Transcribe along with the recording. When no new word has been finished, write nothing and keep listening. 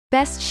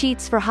Best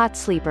sheets for hot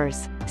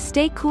sleepers.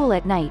 Stay cool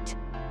at night.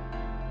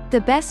 The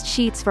best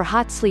sheets for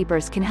hot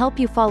sleepers can help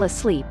you fall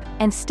asleep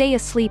and stay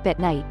asleep at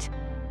night.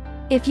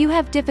 If you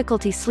have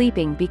difficulty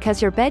sleeping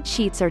because your bed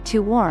sheets are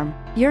too warm,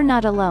 you're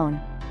not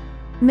alone.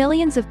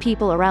 Millions of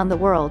people around the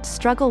world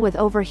struggle with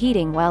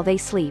overheating while they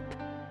sleep.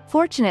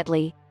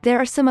 Fortunately, there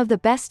are some of the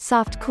best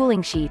soft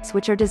cooling sheets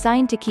which are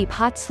designed to keep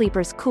hot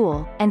sleepers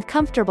cool and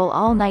comfortable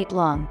all night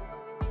long.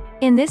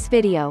 In this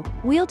video,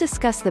 we'll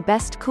discuss the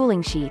best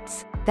cooling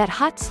sheets that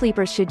hot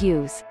sleepers should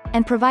use,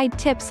 and provide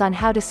tips on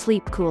how to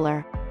sleep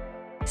cooler.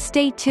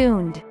 Stay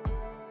tuned.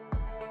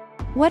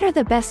 What are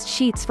the best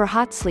sheets for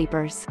hot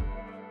sleepers?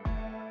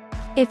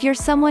 If you're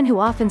someone who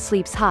often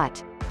sleeps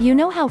hot, you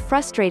know how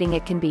frustrating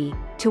it can be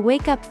to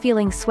wake up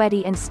feeling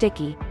sweaty and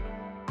sticky.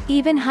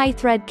 Even high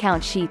thread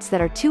count sheets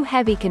that are too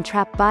heavy can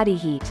trap body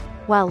heat,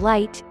 while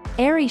light,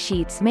 airy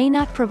sheets may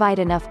not provide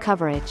enough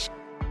coverage.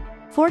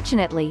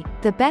 Fortunately,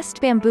 the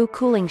best bamboo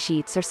cooling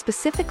sheets are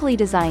specifically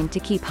designed to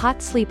keep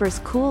hot sleepers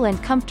cool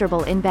and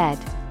comfortable in bed.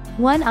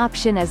 One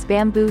option is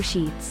bamboo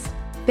sheets.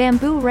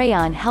 Bamboo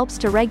rayon helps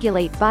to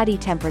regulate body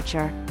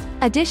temperature.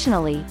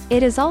 Additionally,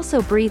 it is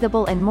also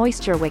breathable and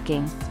moisture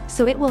wicking,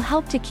 so it will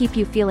help to keep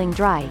you feeling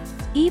dry,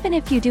 even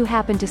if you do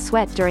happen to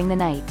sweat during the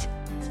night.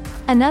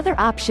 Another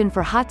option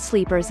for hot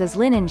sleepers is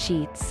linen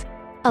sheets.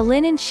 A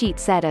linen sheet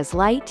set is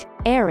light,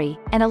 airy,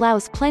 and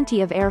allows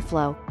plenty of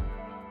airflow.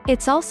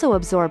 It's also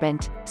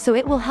absorbent, so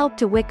it will help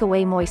to wick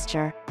away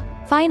moisture.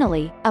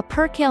 Finally, a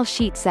percale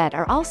sheet set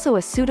are also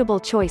a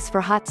suitable choice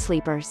for hot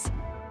sleepers.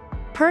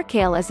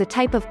 Percale is a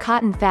type of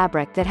cotton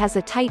fabric that has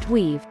a tight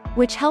weave,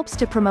 which helps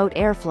to promote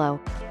airflow.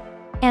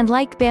 And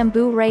like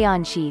bamboo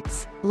rayon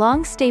sheets,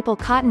 long staple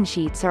cotton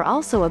sheets are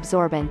also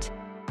absorbent.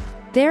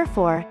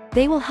 Therefore,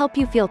 they will help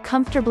you feel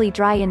comfortably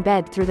dry in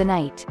bed through the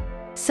night.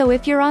 So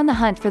if you're on the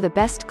hunt for the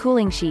best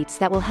cooling sheets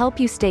that will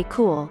help you stay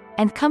cool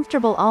and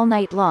comfortable all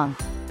night long,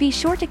 be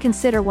sure to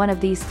consider one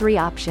of these three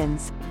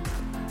options.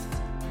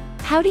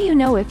 How do you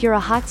know if you're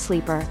a hot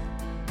sleeper?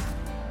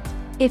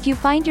 If you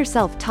find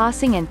yourself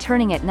tossing and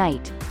turning at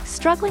night,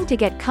 struggling to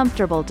get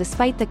comfortable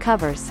despite the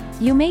covers,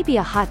 you may be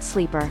a hot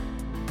sleeper.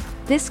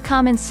 This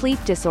common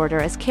sleep disorder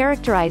is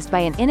characterized by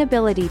an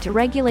inability to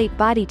regulate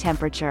body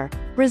temperature,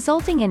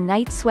 resulting in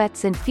night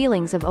sweats and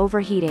feelings of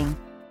overheating.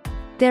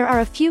 There are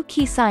a few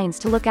key signs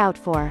to look out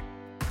for.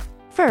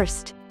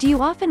 First, do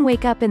you often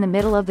wake up in the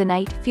middle of the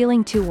night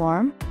feeling too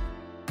warm?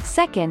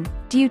 Second,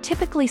 do you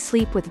typically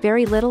sleep with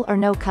very little or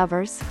no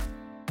covers?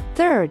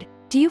 Third,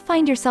 do you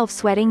find yourself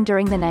sweating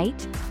during the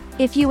night?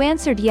 If you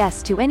answered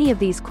yes to any of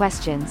these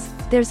questions,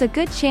 there's a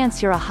good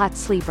chance you're a hot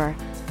sleeper.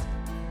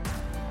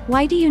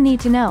 Why do you need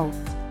to know?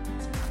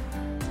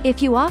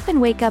 If you often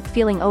wake up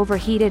feeling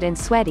overheated and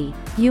sweaty,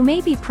 you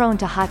may be prone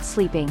to hot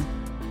sleeping.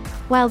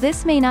 While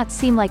this may not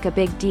seem like a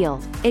big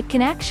deal, it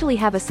can actually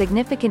have a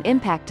significant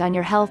impact on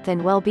your health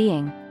and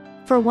well-being.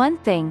 For one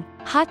thing,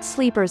 hot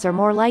sleepers are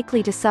more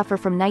likely to suffer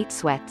from night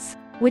sweats,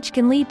 which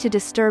can lead to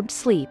disturbed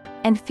sleep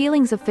and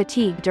feelings of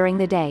fatigue during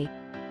the day.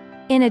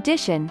 In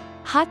addition,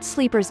 hot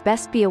sleepers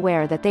best be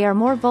aware that they are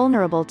more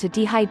vulnerable to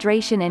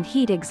dehydration and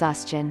heat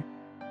exhaustion.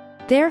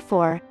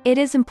 Therefore, it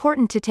is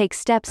important to take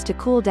steps to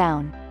cool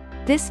down.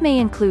 This may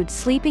include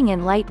sleeping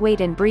in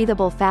lightweight and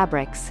breathable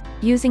fabrics,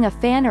 using a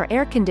fan or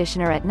air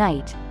conditioner at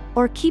night,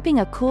 or keeping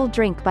a cool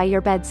drink by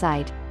your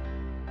bedside.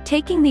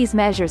 Taking these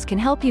measures can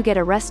help you get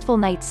a restful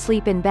night's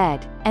sleep in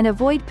bed, and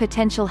avoid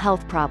potential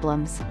health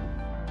problems.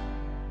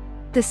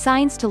 The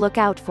signs to look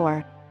out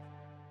for.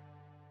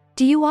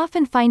 Do you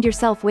often find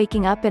yourself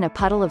waking up in a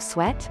puddle of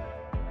sweat?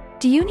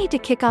 Do you need to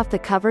kick off the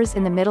covers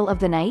in the middle of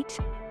the night?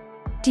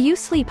 Do you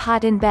sleep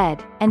hot in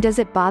bed, and does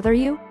it bother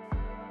you?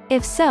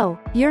 If so,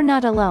 you're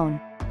not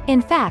alone.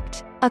 In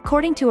fact,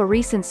 according to a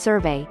recent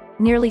survey,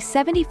 nearly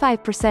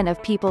 75%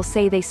 of people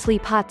say they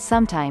sleep hot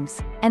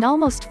sometimes, and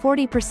almost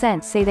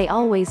 40% say they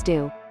always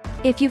do.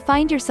 If you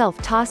find yourself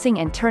tossing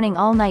and turning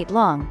all night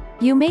long,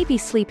 you may be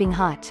sleeping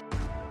hot.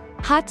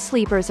 Hot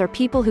sleepers are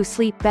people who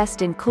sleep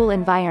best in cool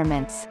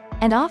environments,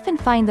 and often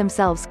find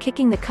themselves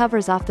kicking the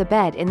covers off the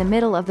bed in the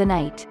middle of the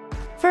night.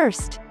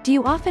 First, do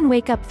you often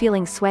wake up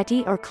feeling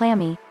sweaty or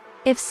clammy?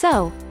 If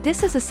so,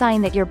 this is a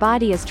sign that your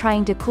body is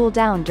trying to cool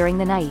down during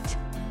the night.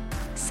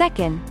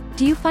 Second,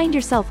 do you find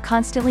yourself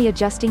constantly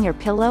adjusting your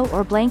pillow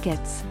or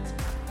blankets?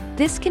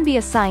 This can be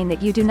a sign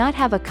that you do not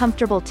have a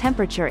comfortable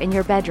temperature in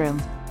your bedroom.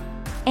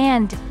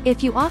 And,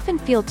 if you often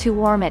feel too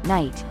warm at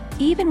night,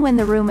 even when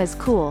the room is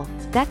cool,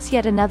 that's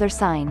yet another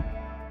sign.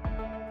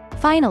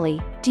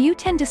 Finally, do you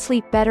tend to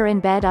sleep better in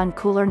bed on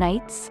cooler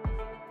nights?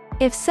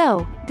 If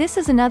so, this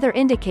is another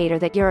indicator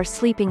that you're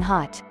sleeping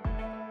hot.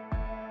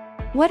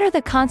 What are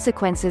the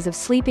consequences of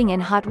sleeping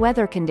in hot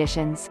weather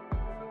conditions?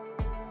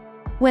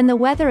 When the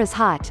weather is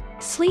hot,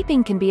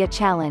 sleeping can be a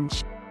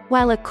challenge.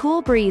 While a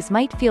cool breeze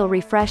might feel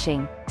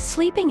refreshing,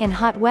 sleeping in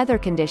hot weather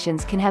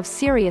conditions can have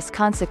serious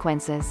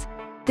consequences.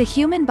 The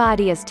human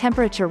body is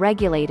temperature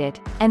regulated,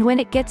 and when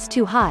it gets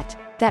too hot,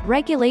 that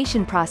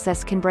regulation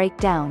process can break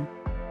down.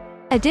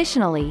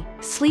 Additionally,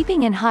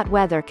 sleeping in hot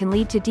weather can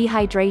lead to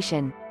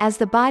dehydration, as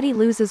the body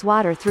loses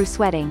water through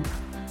sweating.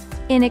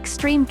 In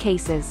extreme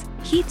cases,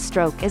 heat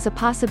stroke is a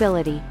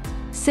possibility.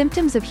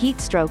 Symptoms of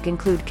heat stroke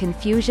include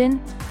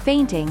confusion,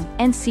 fainting,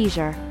 and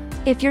seizure.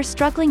 If you're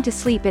struggling to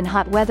sleep in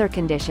hot weather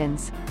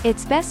conditions,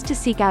 it's best to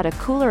seek out a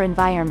cooler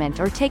environment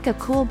or take a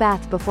cool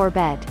bath before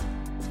bed.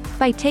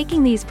 By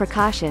taking these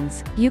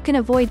precautions, you can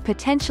avoid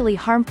potentially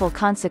harmful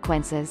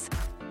consequences.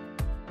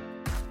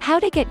 How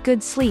to get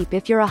good sleep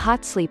if you're a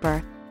hot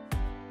sleeper.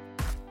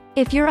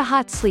 If you're a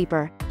hot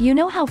sleeper, you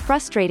know how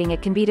frustrating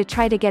it can be to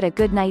try to get a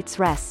good night's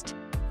rest.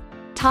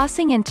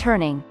 Tossing and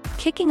turning,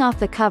 kicking off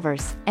the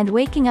covers, and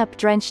waking up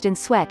drenched in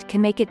sweat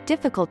can make it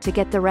difficult to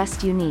get the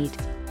rest you need.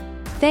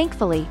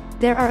 Thankfully,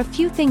 there are a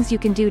few things you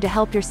can do to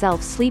help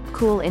yourself sleep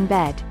cool in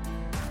bed.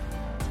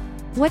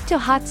 What do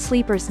hot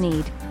sleepers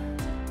need?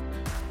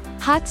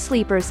 Hot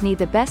sleepers need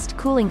the best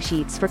cooling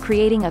sheets for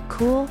creating a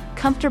cool,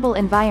 comfortable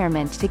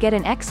environment to get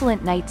an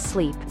excellent night's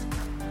sleep.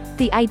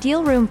 The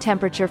ideal room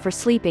temperature for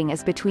sleeping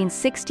is between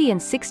 60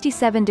 and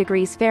 67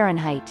 degrees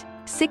Fahrenheit,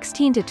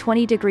 16 to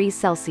 20 degrees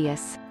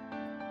Celsius.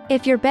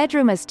 If your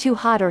bedroom is too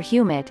hot or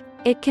humid,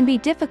 it can be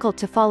difficult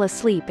to fall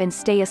asleep and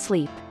stay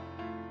asleep.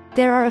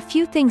 There are a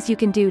few things you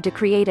can do to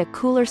create a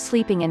cooler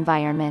sleeping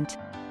environment.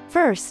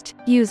 First,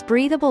 use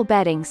breathable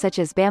bedding such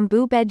as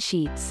bamboo bed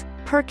sheets,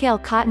 percale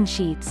cotton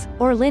sheets,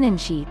 or linen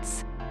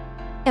sheets.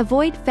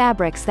 Avoid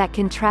fabrics that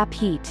can trap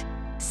heat.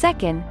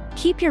 Second,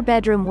 keep your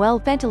bedroom well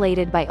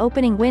ventilated by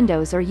opening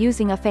windows or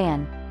using a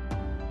fan.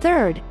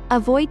 Third,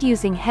 avoid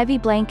using heavy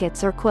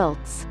blankets or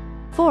quilts.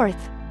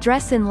 Fourth,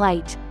 dress in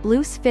light,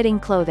 loose-fitting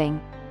clothing.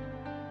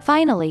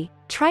 Finally,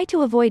 try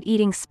to avoid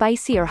eating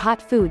spicy or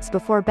hot foods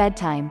before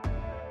bedtime.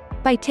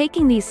 By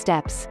taking these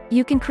steps,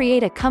 you can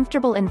create a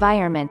comfortable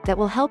environment that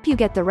will help you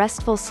get the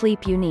restful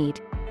sleep you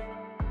need.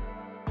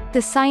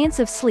 The science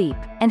of sleep,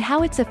 and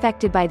how it's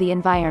affected by the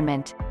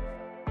environment.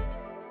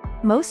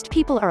 Most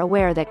people are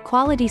aware that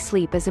quality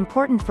sleep is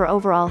important for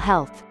overall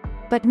health,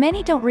 but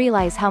many don't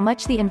realize how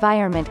much the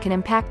environment can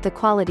impact the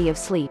quality of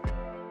sleep.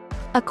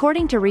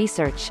 According to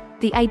research,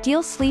 the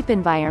ideal sleep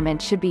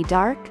environment should be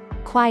dark,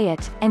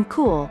 quiet, and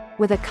cool,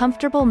 with a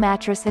comfortable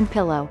mattress and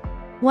pillow.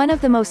 One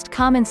of the most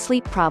common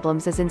sleep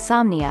problems is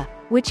insomnia,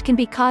 which can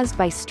be caused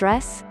by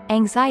stress,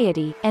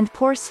 anxiety, and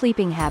poor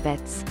sleeping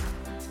habits.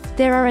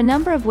 There are a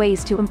number of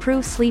ways to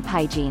improve sleep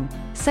hygiene,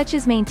 such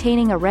as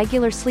maintaining a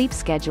regular sleep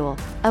schedule,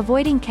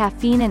 avoiding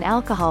caffeine and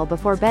alcohol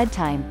before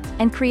bedtime,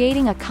 and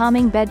creating a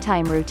calming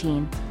bedtime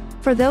routine.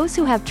 For those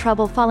who have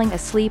trouble falling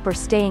asleep or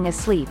staying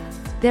asleep,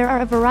 there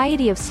are a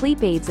variety of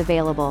sleep aids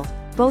available,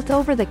 both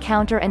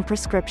over-the-counter and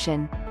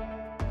prescription.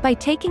 By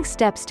taking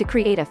steps to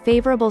create a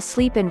favorable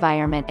sleep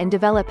environment and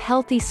develop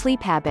healthy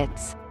sleep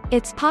habits,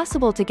 it's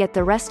possible to get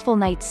the restful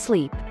night's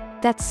sleep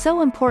that's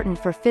so important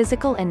for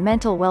physical and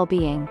mental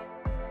well-being.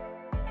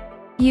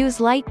 Use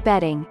light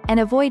bedding,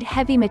 and avoid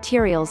heavy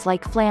materials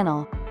like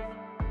flannel.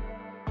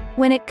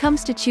 When it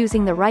comes to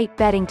choosing the right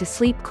bedding to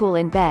sleep cool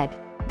in bed,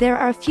 there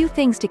are a few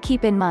things to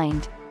keep in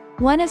mind.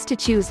 One is to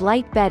choose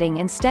light bedding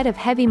instead of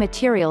heavy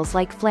materials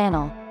like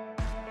flannel.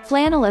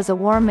 Flannel is a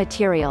warm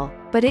material,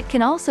 but it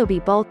can also be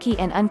bulky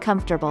and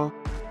uncomfortable.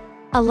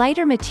 A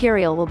lighter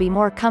material will be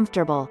more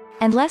comfortable,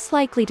 and less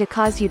likely to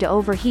cause you to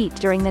overheat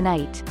during the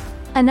night.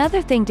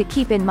 Another thing to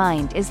keep in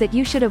mind is that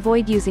you should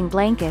avoid using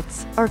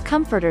blankets or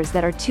comforters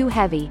that are too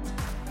heavy.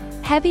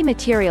 Heavy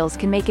materials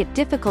can make it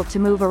difficult to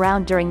move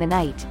around during the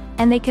night,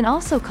 and they can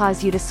also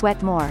cause you to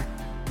sweat more.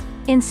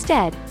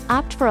 Instead,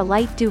 opt for a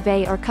light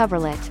duvet or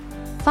coverlet.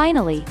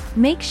 Finally,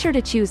 make sure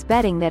to choose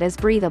bedding that is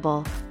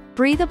breathable.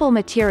 Breathable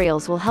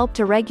materials will help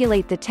to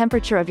regulate the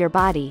temperature of your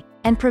body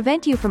and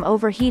prevent you from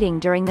overheating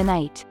during the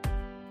night.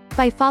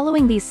 By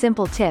following these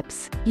simple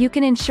tips, you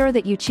can ensure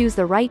that you choose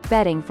the right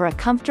bedding for a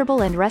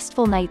comfortable and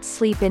restful night's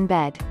sleep in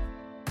bed.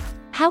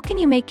 How can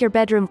you make your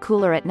bedroom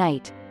cooler at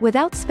night,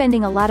 without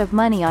spending a lot of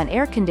money on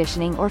air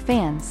conditioning or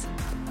fans?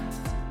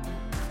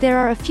 There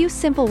are a few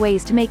simple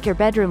ways to make your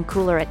bedroom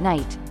cooler at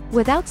night,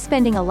 without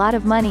spending a lot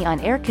of money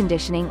on air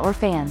conditioning or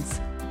fans.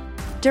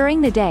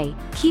 During the day,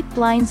 keep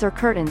blinds or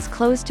curtains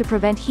closed to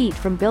prevent heat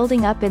from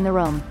building up in the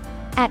room.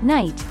 At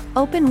night,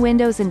 open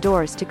windows and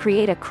doors to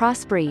create a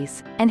cross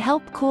breeze, and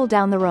help cool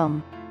down the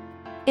room.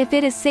 If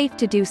it is safe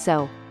to do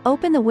so,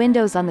 open the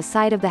windows on the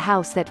side of the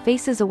house that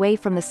faces away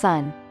from the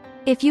sun.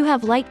 If you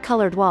have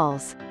light-colored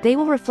walls, they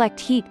will reflect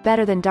heat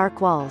better than dark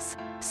walls,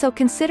 so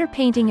consider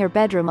painting your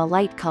bedroom a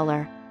light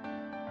color.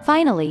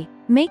 Finally,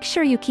 make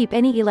sure you keep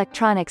any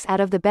electronics out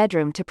of the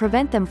bedroom to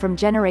prevent them from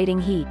generating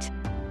heat.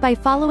 By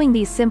following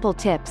these simple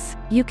tips,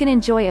 you can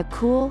enjoy a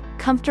cool,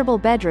 comfortable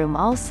bedroom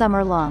all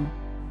summer long.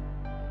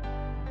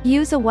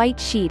 Use a white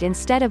sheet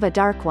instead of a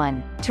dark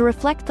one, to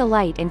reflect the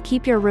light and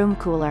keep your room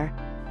cooler.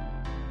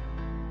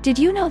 Did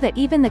you know that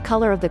even the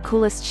color of the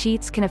coolest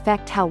sheets can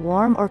affect how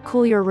warm or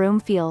cool your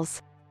room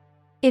feels?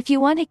 If you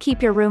want to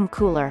keep your room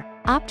cooler,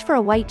 opt for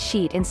a white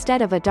sheet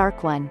instead of a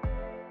dark one.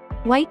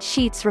 White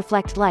sheets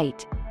reflect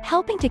light,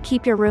 helping to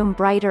keep your room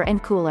brighter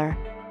and cooler.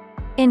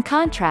 In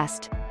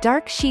contrast,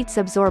 dark sheets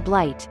absorb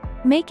light,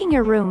 making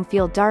your room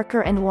feel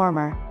darker and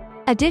warmer.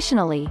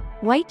 Additionally,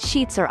 white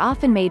sheets are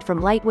often made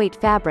from lightweight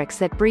fabrics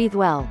that breathe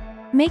well,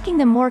 making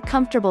them more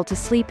comfortable to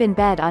sleep in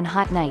bed on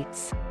hot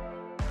nights.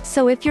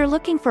 So if you're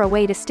looking for a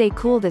way to stay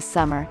cool this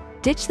summer,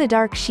 ditch the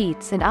dark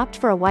sheets and opt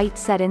for a white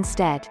set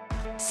instead.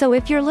 So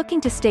if you're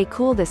looking to stay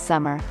cool this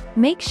summer,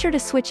 make sure to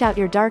switch out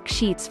your dark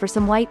sheets for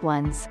some white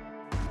ones.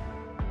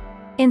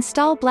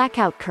 Install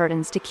blackout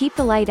curtains to keep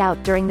the light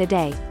out during the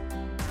day.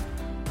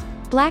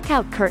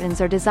 Blackout curtains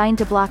are designed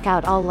to block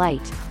out all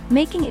light,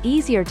 making it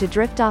easier to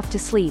drift off to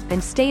sleep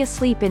and stay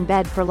asleep in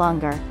bed for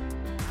longer.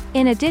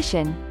 In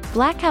addition,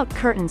 blackout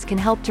curtains can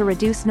help to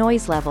reduce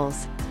noise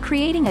levels,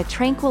 creating a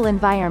tranquil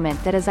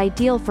environment that is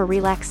ideal for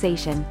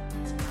relaxation.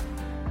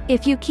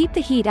 If you keep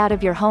the heat out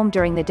of your home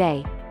during the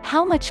day,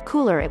 how much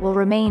cooler it will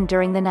remain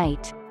during the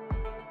night.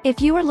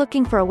 If you are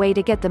looking for a way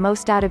to get the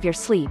most out of your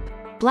sleep,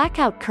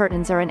 blackout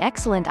curtains are an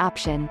excellent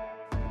option.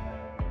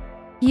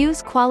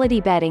 Use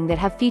quality bedding that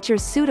have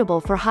features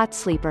suitable for hot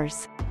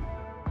sleepers.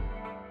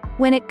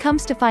 When it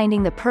comes to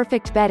finding the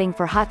perfect bedding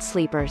for hot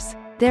sleepers,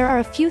 there are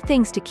a few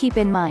things to keep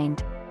in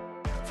mind.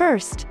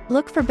 First,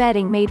 look for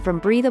bedding made from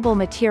breathable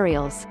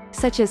materials,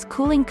 such as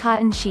cooling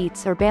cotton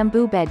sheets or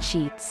bamboo bed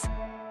sheets.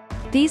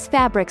 These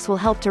fabrics will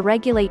help to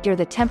regulate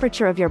the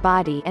temperature of your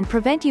body and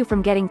prevent you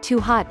from getting too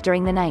hot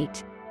during the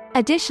night.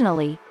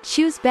 Additionally,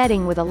 choose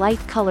bedding with a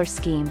light color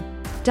scheme.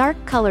 Dark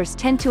colors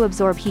tend to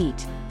absorb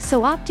heat,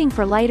 so opting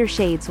for lighter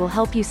shades will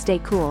help you stay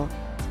cool.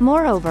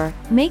 Moreover,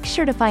 make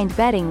sure to find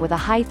bedding with a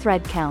high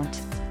thread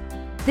count.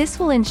 This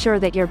will ensure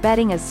that your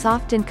bedding is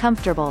soft and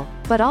comfortable,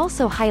 but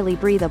also highly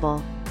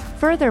breathable.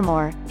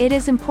 Furthermore, it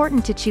is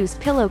important to choose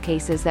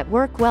pillowcases that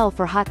work well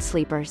for hot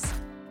sleepers.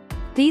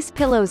 These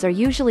pillows are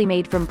usually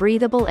made from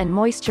breathable and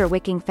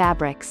moisture-wicking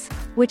fabrics,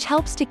 which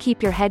helps to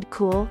keep your head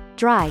cool,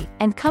 dry,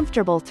 and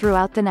comfortable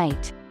throughout the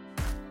night.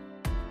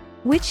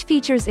 Which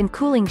features in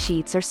cooling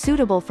sheets are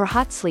suitable for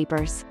hot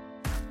sleepers?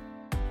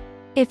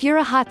 If you're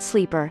a hot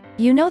sleeper,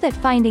 you know that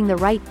finding the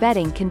right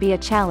bedding can be a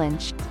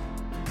challenge.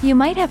 You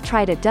might have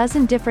tried a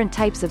dozen different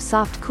types of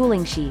soft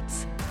cooling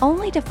sheets,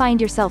 only to find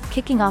yourself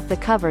kicking off the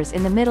covers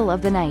in the middle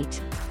of the night.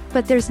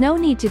 But there's no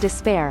need to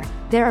despair.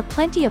 There are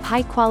plenty of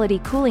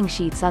high-quality cooling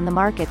sheets on the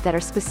market that are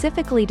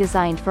specifically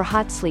designed for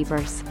hot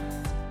sleepers.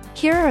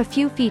 Here are a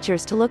few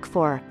features to look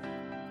for.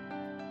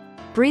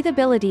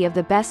 Breathability of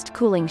the best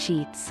cooling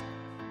sheets.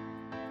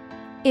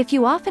 If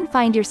you often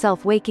find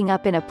yourself waking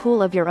up in a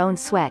pool of your own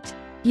sweat,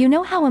 you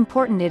know how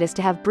important it is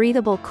to have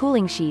breathable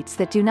cooling sheets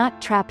that do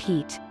not trap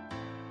heat.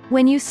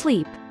 When you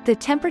sleep, the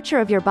temperature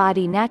of your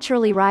body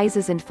naturally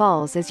rises and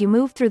falls as you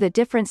move through the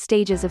different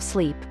stages of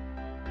sleep.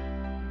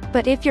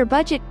 But if your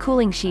budget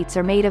cooling sheets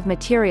are made of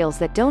materials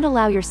that don't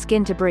allow your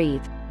skin to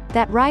breathe,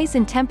 that rise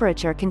in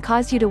temperature can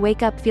cause you to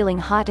wake up feeling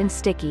hot and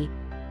sticky.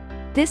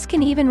 This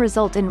can even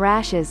result in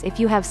rashes if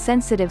you have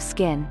sensitive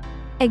skin.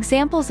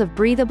 Examples of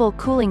breathable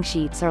cooling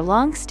sheets are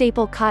long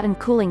staple cotton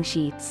cooling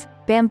sheets,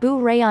 bamboo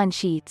rayon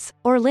sheets,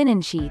 or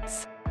linen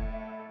sheets.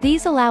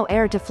 These allow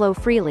air to flow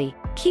freely,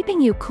 keeping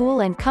you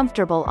cool and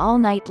comfortable all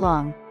night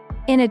long.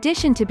 In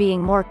addition to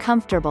being more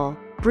comfortable,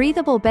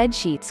 breathable bed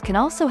sheets can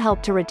also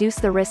help to reduce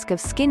the risk of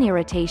skin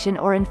irritation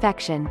or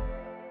infection.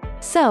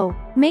 So,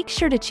 make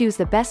sure to choose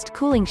the best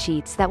cooling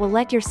sheets that will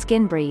let your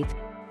skin breathe.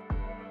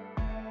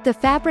 The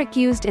fabric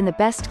used in the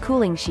best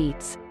cooling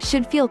sheets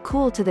should feel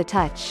cool to the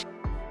touch.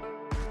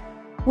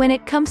 When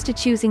it comes to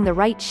choosing the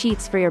right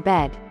sheets for your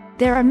bed,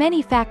 there are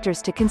many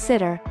factors to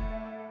consider.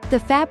 The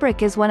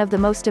fabric is one of the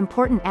most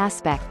important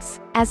aspects,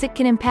 as it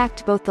can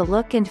impact both the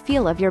look and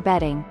feel of your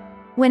bedding.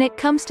 When it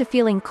comes to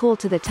feeling cool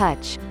to the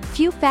touch,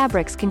 few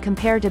fabrics can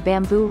compare to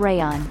bamboo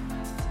rayon.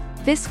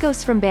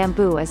 Viscose from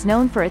bamboo is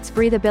known for its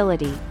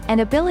breathability and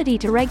ability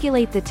to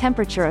regulate the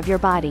temperature of your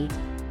body.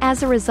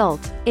 As a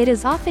result, it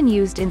is often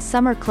used in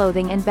summer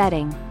clothing and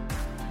bedding.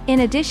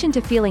 In addition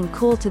to feeling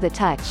cool to the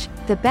touch,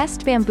 the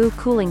best bamboo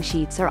cooling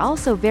sheets are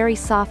also very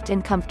soft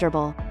and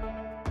comfortable.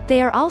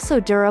 They are also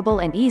durable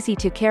and easy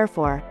to care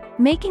for,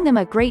 making them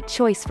a great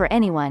choice for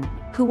anyone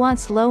who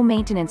wants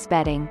low-maintenance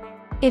bedding.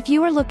 If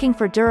you are looking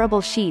for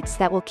durable sheets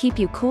that will keep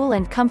you cool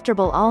and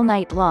comfortable all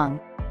night long,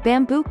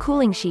 bamboo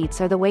cooling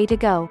sheets are the way to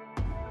go.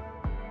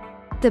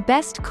 The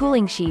best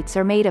cooling sheets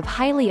are made of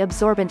highly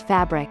absorbent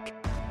fabric.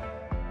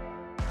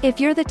 If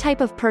you're the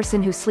type of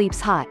person who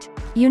sleeps hot,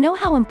 you know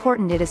how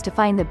important it is to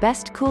find the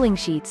best cooling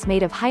sheets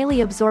made of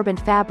highly absorbent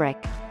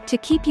fabric, to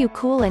keep you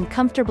cool and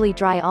comfortably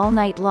dry all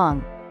night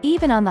long,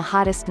 even on the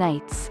hottest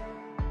nights.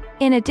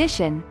 In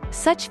addition,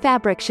 such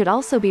fabric should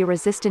also be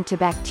resistant to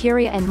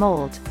bacteria and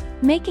mold,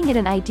 making it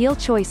an ideal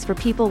choice for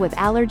people with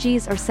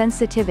allergies or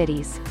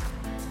sensitivities.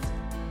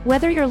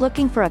 Whether you're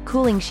looking for a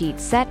cooling sheet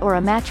set or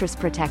a mattress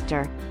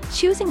protector,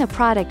 choosing a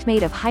product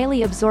made of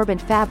highly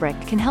absorbent fabric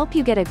can help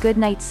you get a good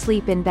night's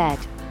sleep in bed.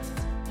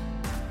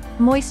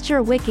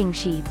 Moisture-wicking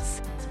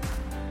sheets.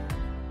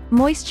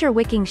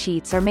 Moisture-wicking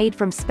sheets are made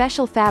from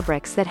special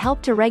fabrics that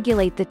help to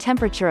regulate the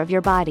temperature of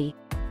your body.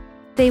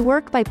 They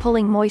work by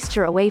pulling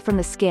moisture away from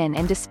the skin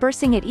and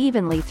dispersing it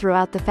evenly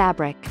throughout the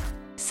fabric.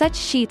 Such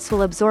sheets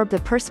will absorb the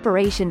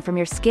perspiration from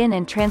your skin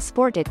and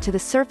transport it to the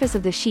surface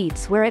of the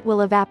sheets where it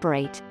will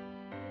evaporate.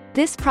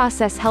 This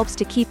process helps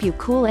to keep you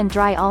cool and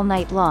dry all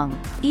night long,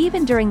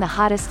 even during the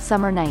hottest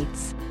summer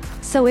nights.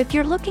 So if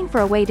you're looking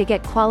for a way to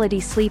get quality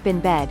sleep in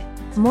bed,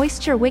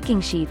 moisture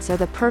wicking sheets are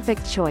the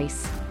perfect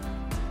choice.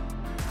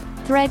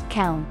 Thread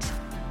count.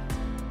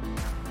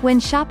 When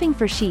shopping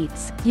for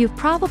sheets, you've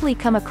probably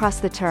come across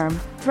the term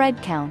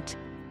thread count.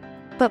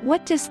 But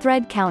what does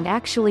thread count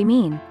actually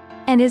mean?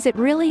 And is it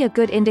really a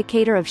good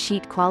indicator of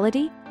sheet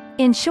quality?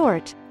 In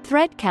short,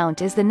 thread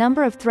count is the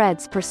number of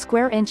threads per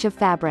square inch of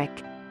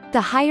fabric.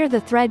 The higher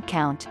the thread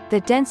count,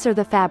 the denser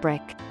the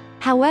fabric.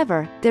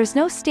 However, there's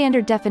no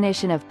standard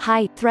definition of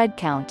high thread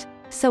count,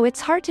 so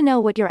it's hard to know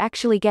what you're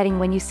actually getting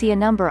when you see a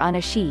number on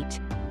a sheet.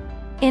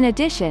 In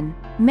addition,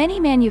 many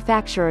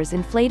manufacturers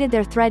inflated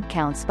their thread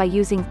counts by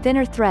using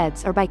thinner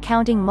threads or by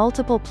counting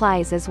multiple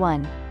plies as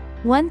one.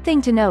 One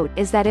thing to note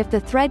is that if the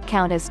thread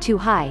count is too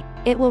high,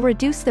 it will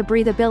reduce the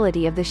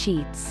breathability of the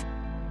sheets.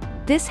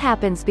 This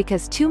happens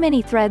because too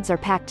many threads are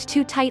packed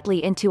too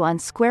tightly into one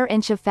square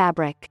inch of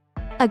fabric.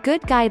 A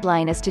good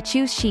guideline is to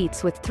choose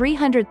sheets with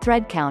 300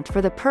 thread count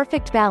for the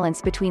perfect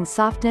balance between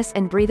softness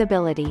and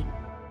breathability.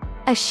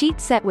 A sheet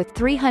set with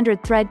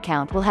 300 thread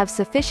count will have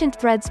sufficient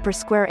threads per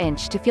square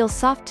inch to feel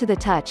soft to the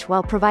touch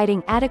while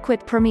providing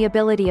adequate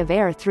permeability of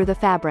air through the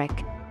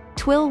fabric.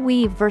 Twill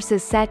weave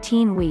versus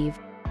sateen weave.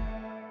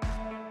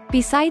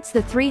 Besides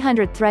the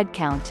 300 thread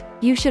count,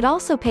 you should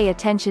also pay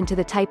attention to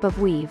the type of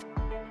weave.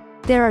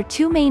 There are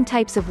two main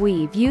types of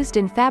weave used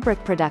in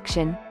fabric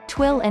production,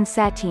 twill and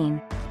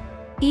sateen.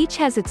 Each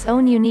has its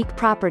own unique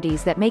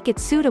properties that make it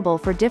suitable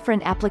for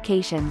different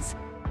applications.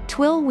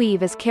 Twill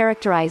weave is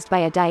characterized by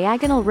a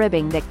diagonal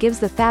ribbing that gives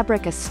the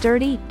fabric a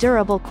sturdy,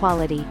 durable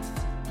quality.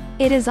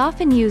 It is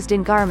often used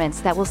in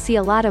garments that will see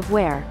a lot of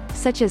wear,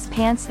 such as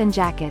pants and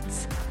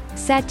jackets.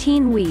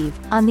 Sateen weave,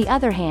 on the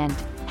other hand,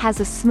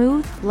 has a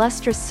smooth,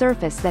 lustrous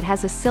surface that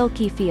has a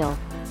silky feel.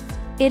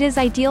 It is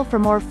ideal for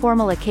more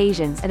formal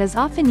occasions and is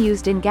often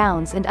used in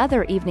gowns and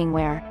other evening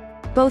wear.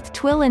 Both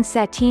twill and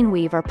sateen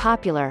weave are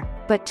popular,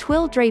 but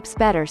twill drapes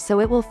better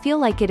so it will feel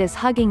like it is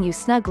hugging you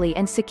snugly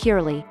and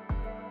securely.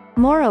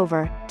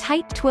 Moreover,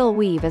 tight twill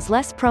weave is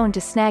less prone to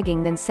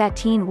snagging than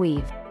sateen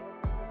weave.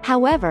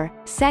 However,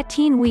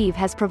 sateen weave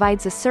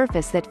provides a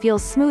surface that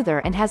feels smoother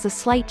and has a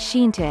slight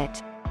sheen to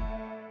it.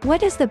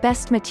 What is the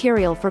best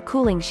material for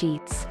cooling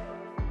sheets?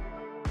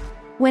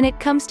 When it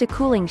comes to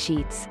cooling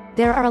sheets,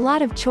 there are a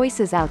lot of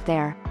choices out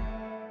there.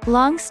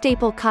 Long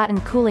staple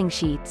cotton cooling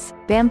sheets,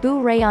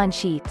 bamboo rayon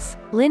sheets,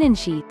 linen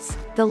sheets,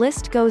 the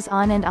list goes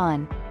on and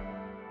on.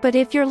 But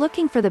if you're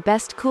looking for the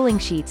best cooling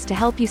sheets to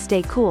help you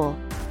stay cool,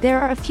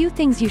 there are a few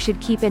things you should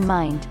keep in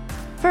mind.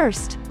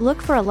 First,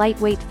 look for a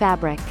lightweight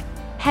fabric.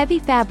 Heavy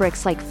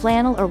fabrics like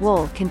flannel or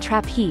wool can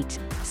trap heat,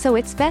 so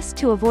it's best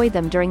to avoid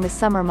them during the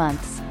summer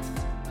months.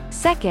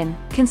 Second,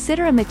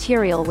 consider a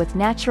material with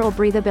natural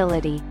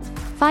breathability.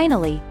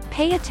 Finally,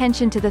 pay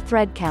attention to the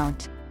thread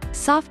count.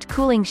 Soft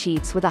cooling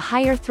sheets with a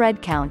higher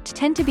thread count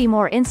tend to be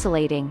more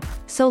insulating,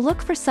 so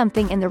look for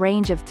something in the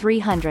range of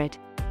 300.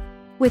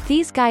 With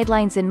these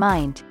guidelines in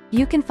mind,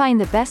 you can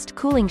find the best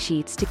cooling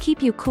sheets to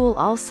keep you cool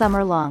all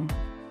summer long.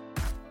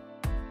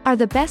 Are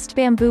the best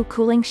bamboo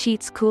cooling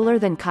sheets cooler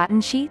than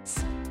cotton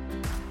sheets?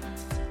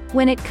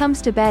 When it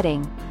comes to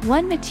bedding,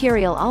 one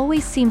material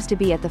always seems to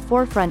be at the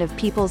forefront of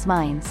people's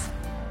minds.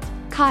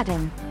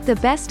 Cotton. The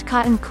best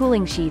cotton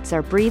cooling sheets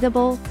are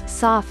breathable,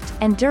 soft,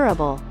 and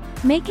durable,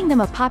 making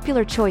them a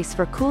popular choice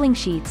for cooling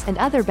sheets and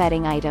other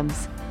bedding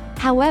items.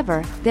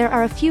 However, there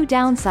are a few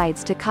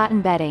downsides to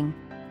cotton bedding.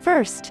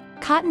 First,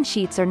 cotton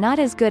sheets are not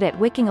as good at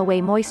wicking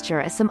away moisture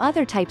as some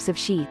other types of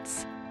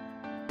sheets.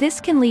 This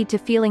can lead to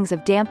feelings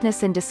of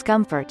dampness and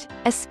discomfort,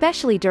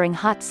 especially during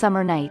hot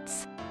summer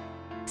nights.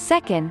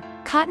 Second,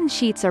 cotton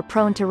sheets are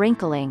prone to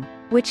wrinkling,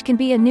 which can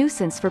be a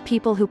nuisance for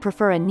people who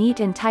prefer a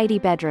neat and tidy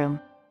bedroom.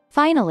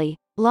 Finally,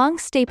 long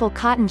staple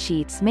cotton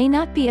sheets may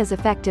not be as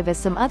effective as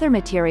some other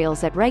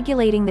materials at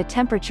regulating the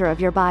temperature of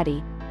your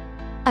body.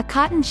 A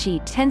cotton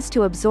sheet tends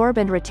to absorb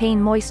and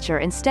retain moisture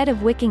instead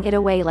of wicking it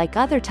away like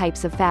other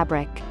types of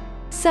fabric.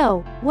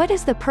 So, what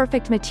is the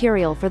perfect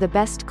material for the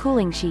best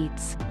cooling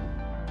sheets?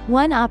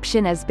 One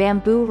option is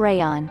bamboo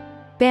rayon.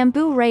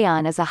 Bamboo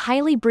rayon is a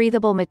highly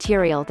breathable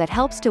material that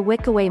helps to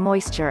wick away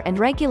moisture and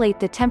regulate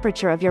the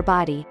temperature of your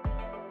body.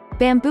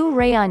 Bamboo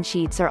rayon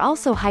sheets are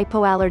also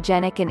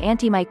hypoallergenic and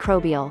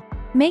antimicrobial,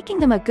 making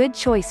them a good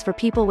choice for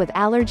people with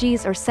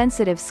allergies or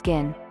sensitive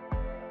skin.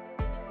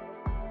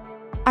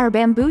 Are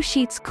bamboo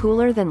sheets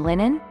cooler than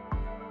linen?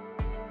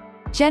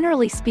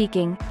 Generally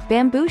speaking,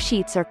 bamboo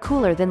sheets are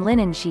cooler than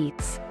linen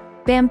sheets.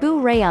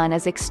 Bamboo rayon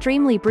is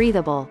extremely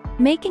breathable,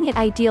 making it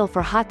ideal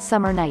for hot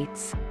summer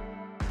nights.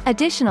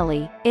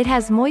 Additionally, it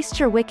has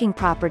moisture-wicking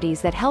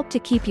properties that help to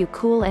keep you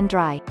cool and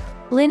dry.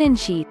 Linen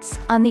sheets,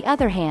 on the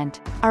other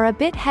hand, are a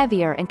bit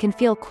heavier and can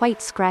feel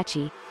quite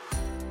scratchy.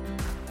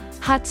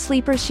 Hot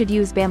sleepers should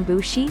use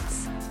bamboo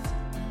sheets?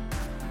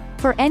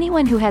 For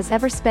anyone who has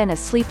ever spent a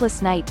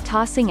sleepless night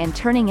tossing and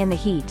turning in the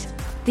heat,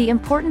 the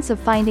importance of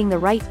finding the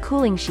right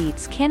cooling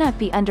sheets cannot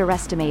be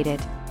underestimated.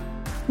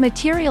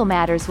 Material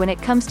matters when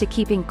it comes to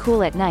keeping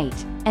cool at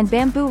night, and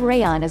bamboo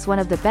rayon is one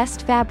of the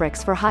best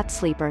fabrics for hot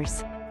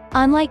sleepers.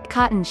 Unlike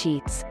cotton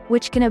sheets,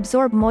 which can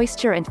absorb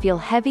moisture and feel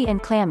heavy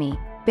and clammy,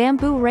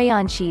 bamboo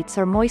rayon sheets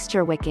are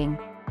moisture-wicking.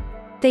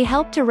 They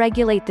help to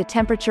regulate the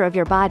temperature of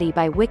your body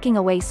by wicking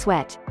away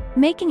sweat,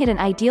 making it an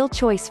ideal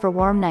choice for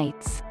warm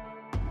nights.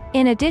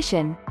 In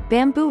addition,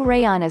 bamboo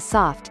rayon is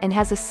soft and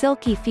has a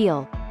silky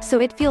feel, so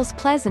it feels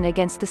pleasant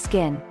against the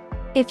skin.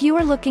 If you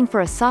are looking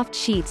for a soft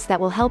sheets that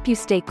will help you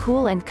stay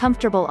cool and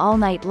comfortable all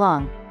night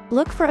long,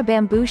 look for a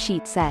bamboo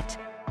sheet set.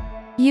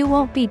 You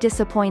won't be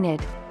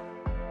disappointed.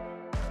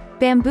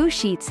 Bamboo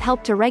sheets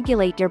help to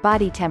regulate your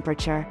body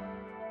temperature.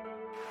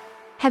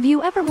 Have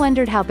you ever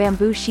wondered how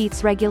bamboo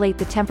sheets regulate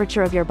the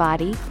temperature of your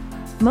body?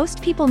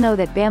 Most people know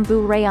that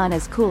bamboo rayon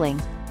is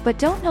cooling, but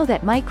don't know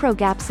that micro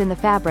gaps in the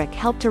fabric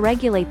help to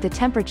regulate the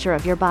temperature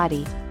of your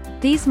body.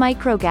 These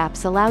micro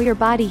gaps allow your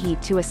body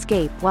heat to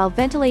escape while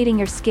ventilating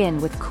your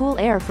skin with cool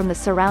air from the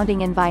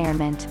surrounding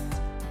environment.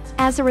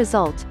 As a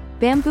result,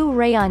 bamboo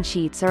rayon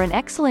sheets are an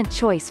excellent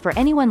choice for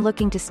anyone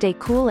looking to stay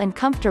cool and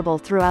comfortable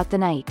throughout the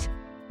night.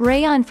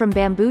 Rayon from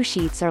bamboo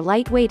sheets are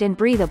lightweight and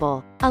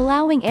breathable,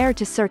 allowing air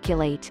to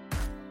circulate.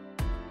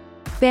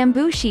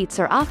 Bamboo sheets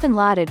are often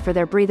lauded for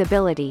their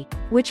breathability,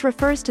 which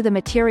refers to the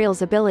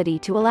material's ability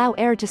to allow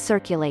air to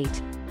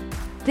circulate.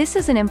 This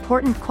is an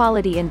important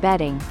quality in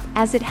bedding,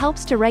 as it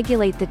helps to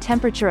regulate the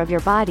temperature of your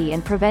body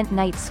and prevent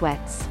night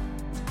sweats.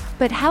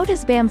 But how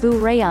does bamboo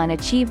rayon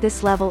achieve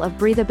this level of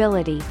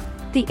breathability?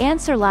 The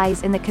answer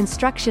lies in the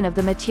construction of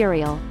the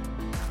material.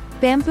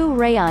 Bamboo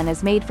rayon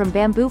is made from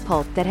bamboo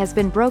pulp that has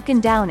been broken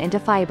down into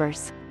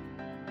fibers.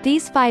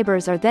 These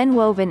fibers are then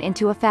woven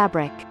into a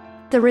fabric.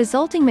 The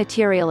resulting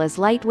material is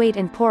lightweight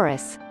and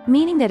porous,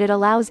 meaning that it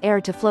allows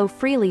air to flow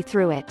freely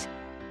through it.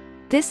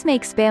 This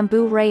makes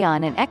bamboo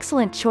rayon an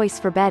excellent choice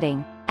for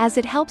bedding, as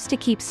it helps to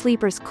keep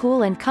sleepers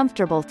cool and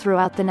comfortable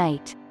throughout the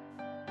night.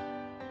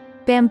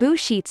 Bamboo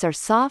sheets are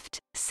soft,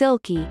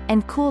 silky,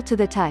 and cool to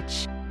the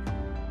touch.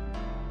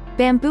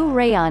 Bamboo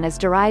rayon is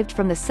derived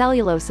from the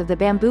cellulose of the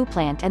bamboo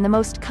plant, and the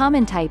most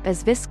common type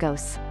is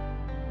viscose.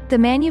 The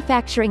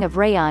manufacturing of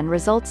rayon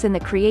results in the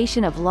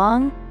creation of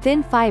long,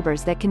 thin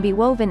fibers that can be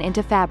woven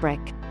into fabric.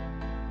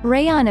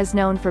 Rayon is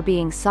known for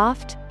being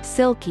soft,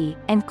 silky,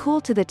 and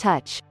cool to the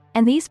touch,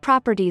 and these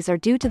properties are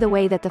due to the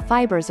way that the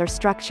fibers are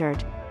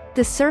structured.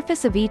 The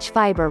surface of each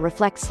fiber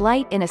reflects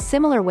light in a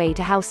similar way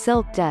to how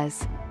silk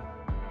does.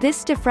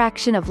 This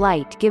diffraction of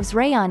light gives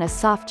rayon a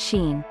soft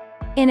sheen.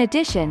 In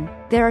addition,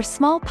 there are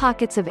small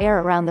pockets of air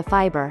around the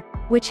fiber,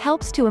 which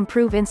helps to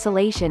improve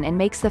insulation and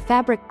makes the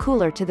fabric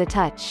cooler to the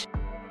touch.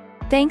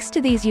 Thanks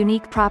to these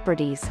unique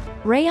properties,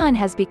 rayon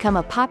has become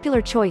a popular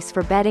choice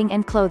for bedding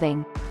and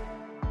clothing.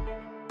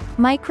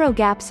 Micro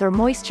gaps or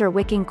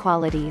moisture-wicking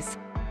qualities.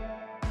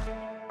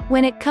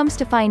 When it comes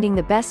to finding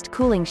the best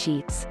cooling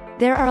sheets,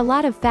 there are a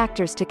lot of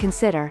factors to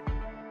consider.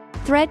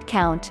 Thread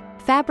count,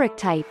 fabric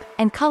type,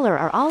 and color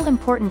are all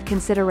important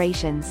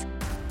considerations.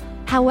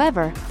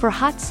 However, for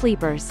hot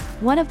sleepers,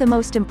 one of the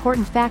most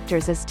important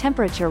factors is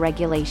temperature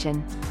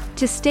regulation.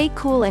 To stay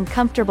cool and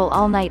comfortable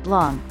all night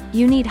long,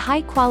 you need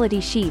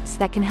high-quality sheets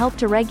that can help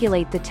to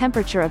regulate the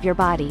temperature of your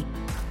body.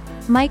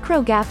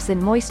 Micro gaps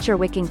and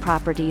moisture-wicking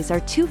properties are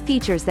two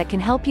features that can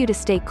help you to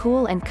stay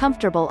cool and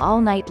comfortable all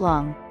night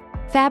long.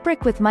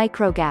 Fabric with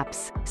micro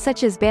gaps,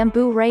 such as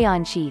bamboo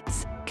rayon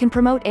sheets, can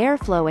promote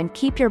airflow and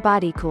keep your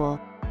body cool.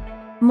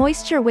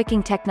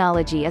 Moisture-wicking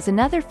technology is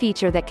another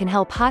feature that can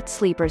help hot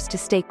sleepers to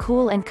stay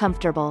cool and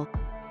comfortable.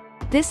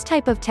 This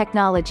type of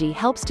technology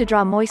helps to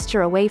draw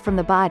moisture away from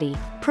the body,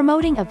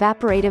 promoting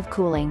evaporative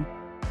cooling.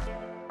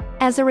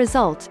 As a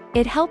result,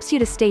 it helps you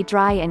to stay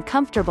dry and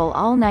comfortable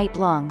all night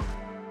long.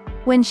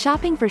 When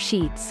shopping for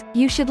sheets,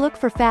 you should look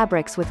for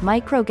fabrics with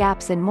micro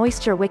gaps and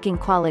moisture-wicking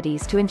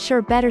qualities to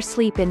ensure better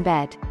sleep in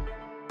bed.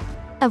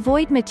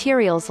 Avoid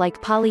materials like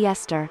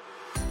polyester.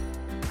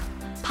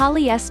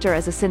 Polyester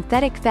is a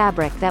synthetic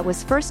fabric that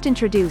was first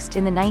introduced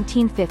in the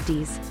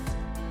 1950s.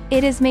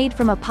 It is made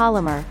from a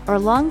polymer, or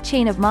long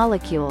chain of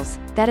molecules,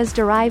 that is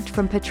derived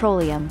from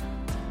petroleum.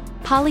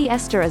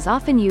 Polyester is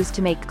often used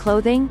to make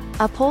clothing,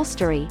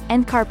 upholstery,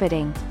 and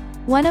carpeting.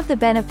 One of the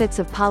benefits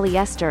of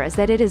polyester is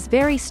that it is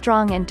very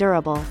strong and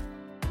durable.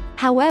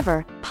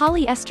 However,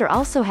 polyester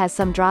also has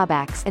some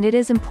drawbacks, and it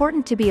is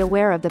important to be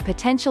aware of the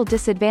potential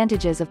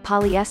disadvantages of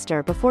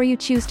polyester before you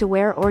choose to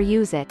wear or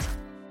use it.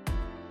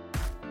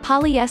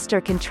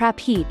 Polyester can trap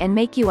heat and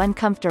make you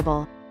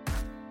uncomfortable.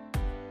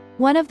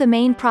 One of the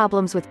main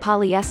problems with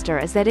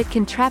polyester is that it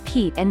can trap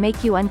heat and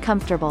make you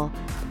uncomfortable.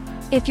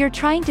 If you're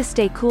trying to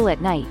stay cool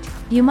at night,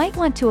 you might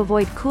want to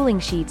avoid cooling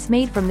sheets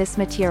made from this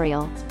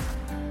material.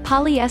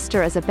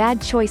 Polyester is a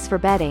bad choice for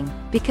bedding,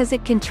 because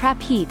it can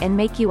trap heat and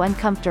make you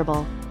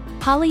uncomfortable.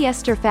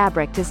 Polyester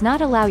fabric does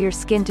not allow your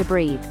skin to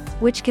breathe,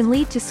 which can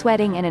lead to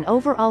sweating and an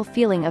overall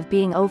feeling of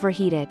being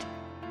overheated.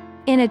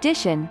 In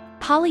addition,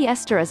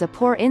 polyester is a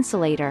poor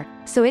insulator,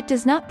 so it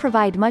does not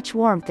provide much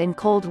warmth in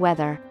cold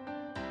weather.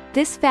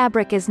 This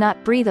fabric is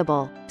not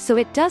breathable, so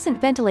it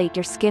doesn't ventilate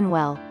your skin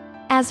well.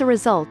 As a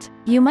result,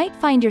 you might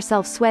find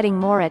yourself sweating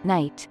more at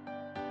night.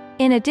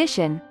 In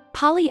addition,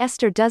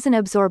 Polyester doesn't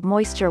absorb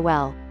moisture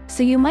well,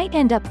 so you might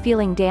end up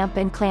feeling damp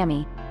and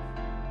clammy.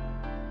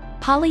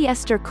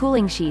 Polyester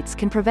cooling sheets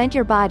can prevent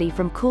your body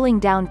from cooling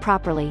down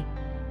properly.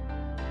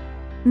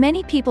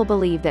 Many people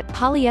believe that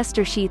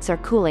polyester sheets are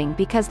cooling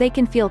because they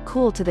can feel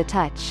cool to the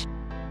touch.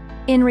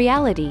 In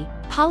reality,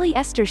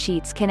 polyester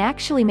sheets can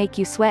actually make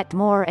you sweat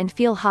more and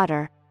feel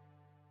hotter.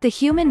 The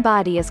human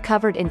body is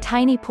covered in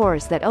tiny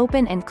pores that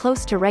open and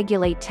close to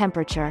regulate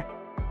temperature.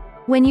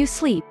 When you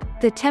sleep,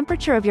 the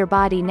temperature of your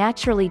body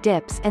naturally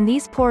dips and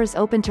these pores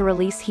open to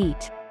release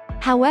heat.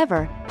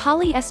 However,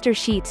 polyester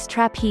sheets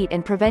trap heat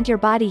and prevent your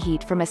body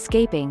heat from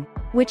escaping,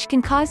 which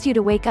can cause you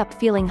to wake up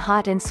feeling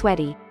hot and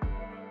sweaty.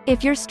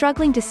 If you're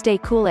struggling to stay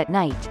cool at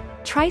night,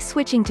 try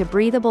switching to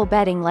breathable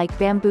bedding like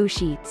bamboo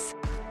sheets.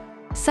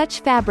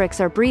 Such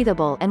fabrics are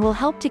breathable and will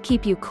help to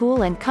keep you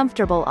cool and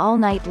comfortable all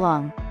night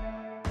long.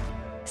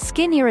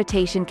 Skin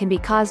irritation can be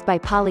caused by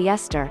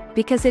polyester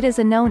because it is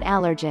a known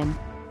allergen.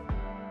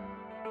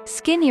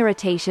 Skin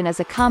irritation is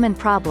a common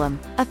problem,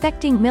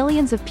 affecting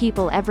millions of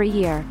people every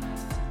year.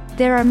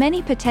 There are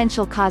many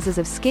potential causes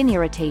of skin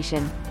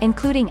irritation,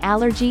 including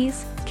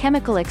allergies,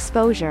 chemical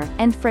exposure,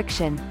 and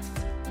friction.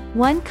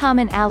 One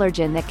common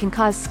allergen that can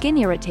cause skin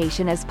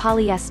irritation is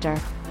polyester.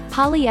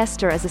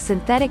 Polyester is a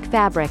synthetic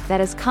fabric that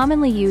is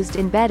commonly used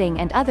in bedding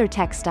and other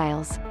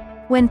textiles.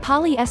 When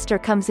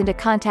polyester comes into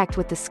contact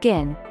with the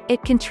skin,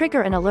 it can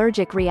trigger an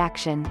allergic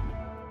reaction.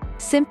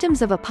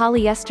 Symptoms of a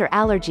polyester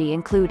allergy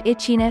include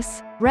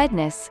itchiness,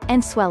 redness,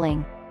 and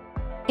swelling.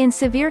 In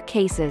severe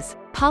cases,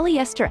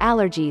 polyester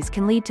allergies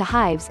can lead to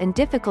hives and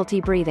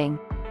difficulty breathing.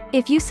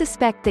 If you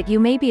suspect that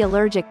you may be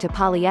allergic to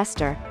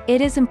polyester,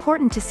 it is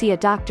important to see a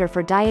doctor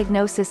for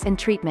diagnosis and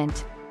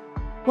treatment.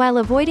 While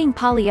avoiding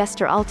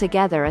polyester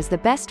altogether is the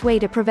best way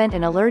to prevent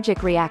an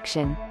allergic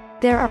reaction,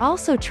 there are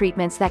also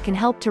treatments that can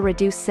help to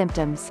reduce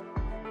symptoms.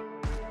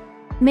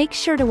 Make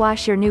sure to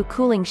wash your new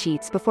cooling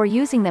sheets before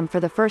using them for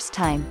the first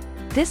time.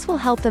 This will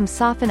help them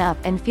soften up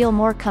and feel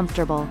more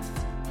comfortable.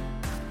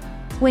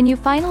 When you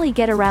finally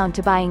get around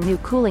to buying new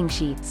cooling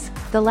sheets,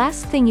 the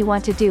last thing you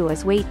want to do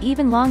is wait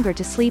even longer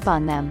to sleep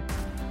on them.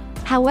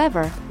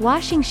 However,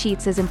 washing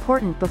sheets is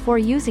important before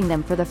using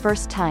them for the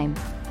first time.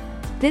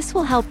 This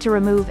will help to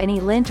remove any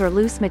lint or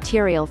loose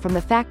material from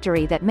the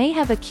factory that may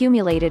have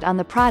accumulated on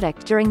the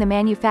product during the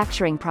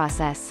manufacturing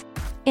process.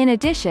 In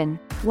addition,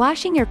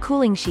 washing your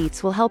cooling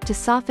sheets will help to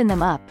soften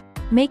them up,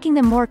 making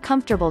them more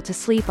comfortable to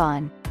sleep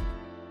on.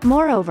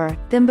 Moreover,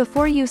 them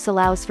before use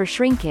allows for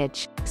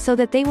shrinkage, so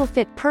that they will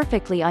fit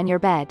perfectly on your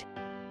bed.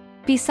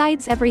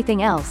 Besides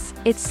everything else,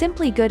 it's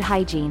simply good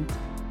hygiene.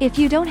 If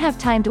you don't have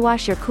time to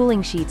wash your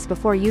cooling sheets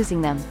before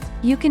using them,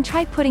 you can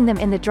try putting them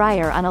in the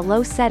dryer on a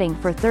low setting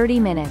for 30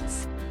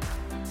 minutes.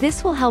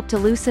 This will help to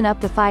loosen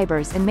up the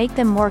fibers and make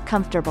them more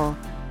comfortable.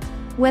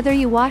 Whether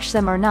you wash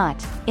them or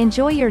not,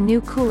 enjoy your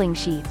new cooling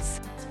sheets.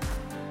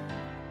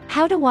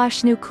 How to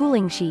wash new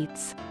cooling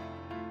sheets.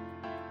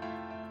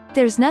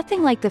 There's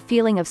nothing like the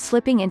feeling of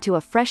slipping into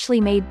a freshly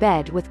made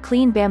bed with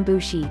clean bamboo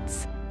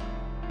sheets.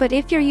 But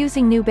if you're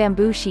using new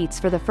bamboo sheets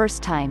for the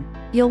first time,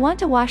 you'll want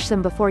to wash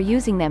them before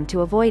using them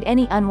to avoid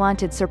any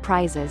unwanted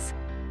surprises.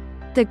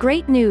 The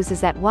great news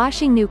is that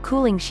washing new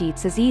cooling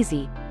sheets is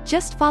easy,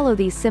 just follow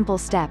these simple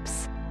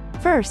steps.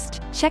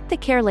 First, check the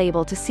care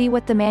label to see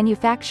what the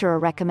manufacturer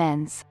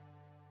recommends.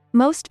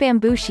 Most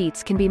bamboo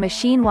sheets can be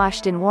machine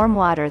washed in warm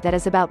water that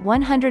is about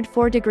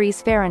 104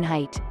 degrees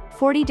Fahrenheit,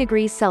 40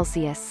 degrees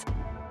Celsius.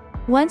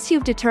 Once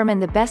you've determined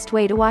the best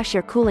way to wash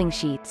your cooling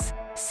sheets,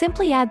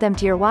 simply add them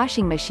to your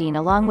washing machine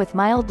along with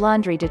mild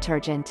laundry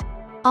detergent.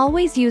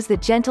 Always use the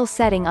gentle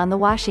setting on the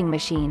washing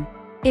machine.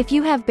 If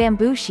you have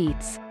bamboo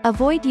sheets,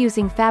 avoid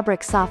using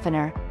fabric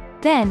softener.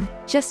 Then,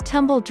 just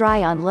tumble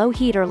dry on low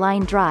heat or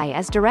line dry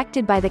as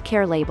directed by the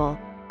care label.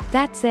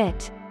 That's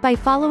it. By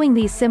following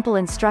these simple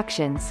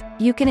instructions,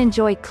 you can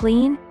enjoy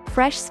clean,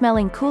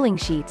 fresh-smelling cooling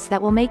sheets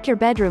that will make your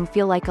bedroom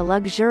feel like a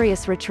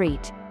luxurious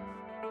retreat.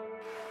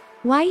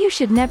 Why you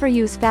should never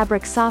use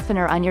fabric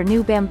softener on your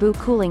new bamboo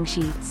cooling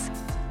sheets.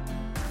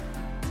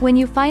 When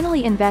you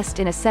finally invest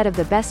in a set of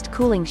the best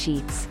cooling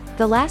sheets,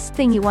 the last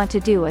thing you want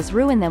to do is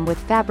ruin them with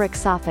fabric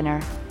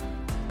softener.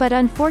 But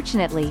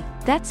unfortunately,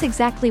 that's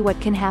exactly what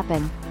can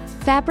happen.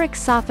 Fabric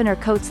softener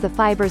coats the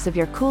fibers of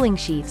your cooling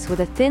sheets with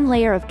a thin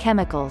layer of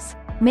chemicals,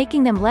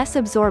 making them less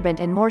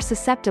absorbent and more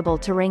susceptible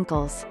to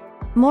wrinkles.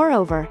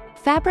 Moreover,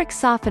 fabric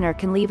softener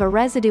can leave a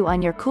residue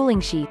on your cooling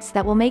sheets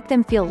that will make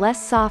them feel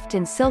less soft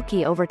and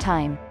silky over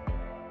time.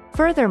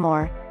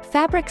 Furthermore,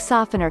 fabric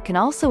softener can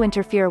also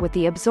interfere with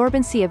the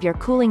absorbency of your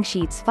cooling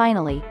sheets.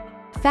 Finally,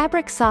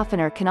 fabric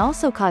softener can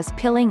also cause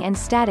pilling and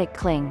static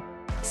cling.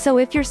 So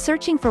if you're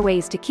searching for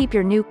ways to keep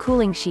your new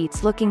cooling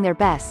sheets looking their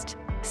best,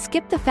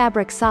 skip the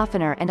fabric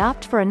softener and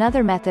opt for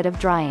another method of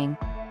drying.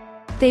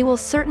 They will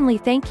certainly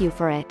thank you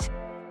for it.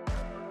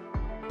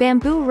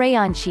 Bamboo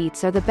rayon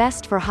sheets are the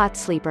best for hot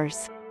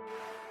sleepers.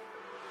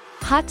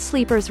 Hot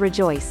sleepers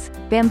rejoice,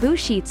 bamboo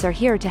sheets are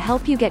here to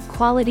help you get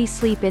quality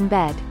sleep in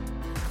bed.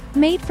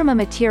 Made from a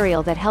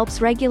material that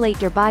helps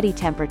regulate your body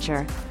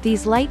temperature,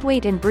 these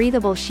lightweight and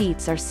breathable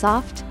sheets are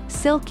soft,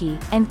 silky,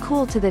 and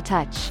cool to the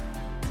touch.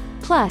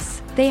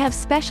 Plus, they have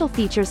special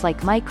features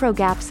like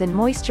micro-gaps and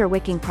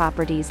moisture-wicking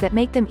properties that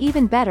make them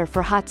even better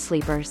for hot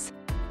sleepers.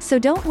 So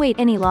don't wait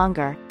any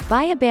longer,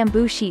 buy a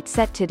bamboo sheet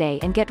set today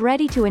and get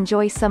ready to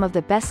enjoy some of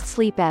the best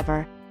sleep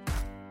ever.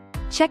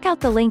 Check out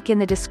the link in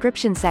the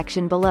description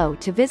section below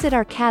to visit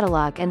our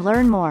catalog and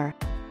learn more.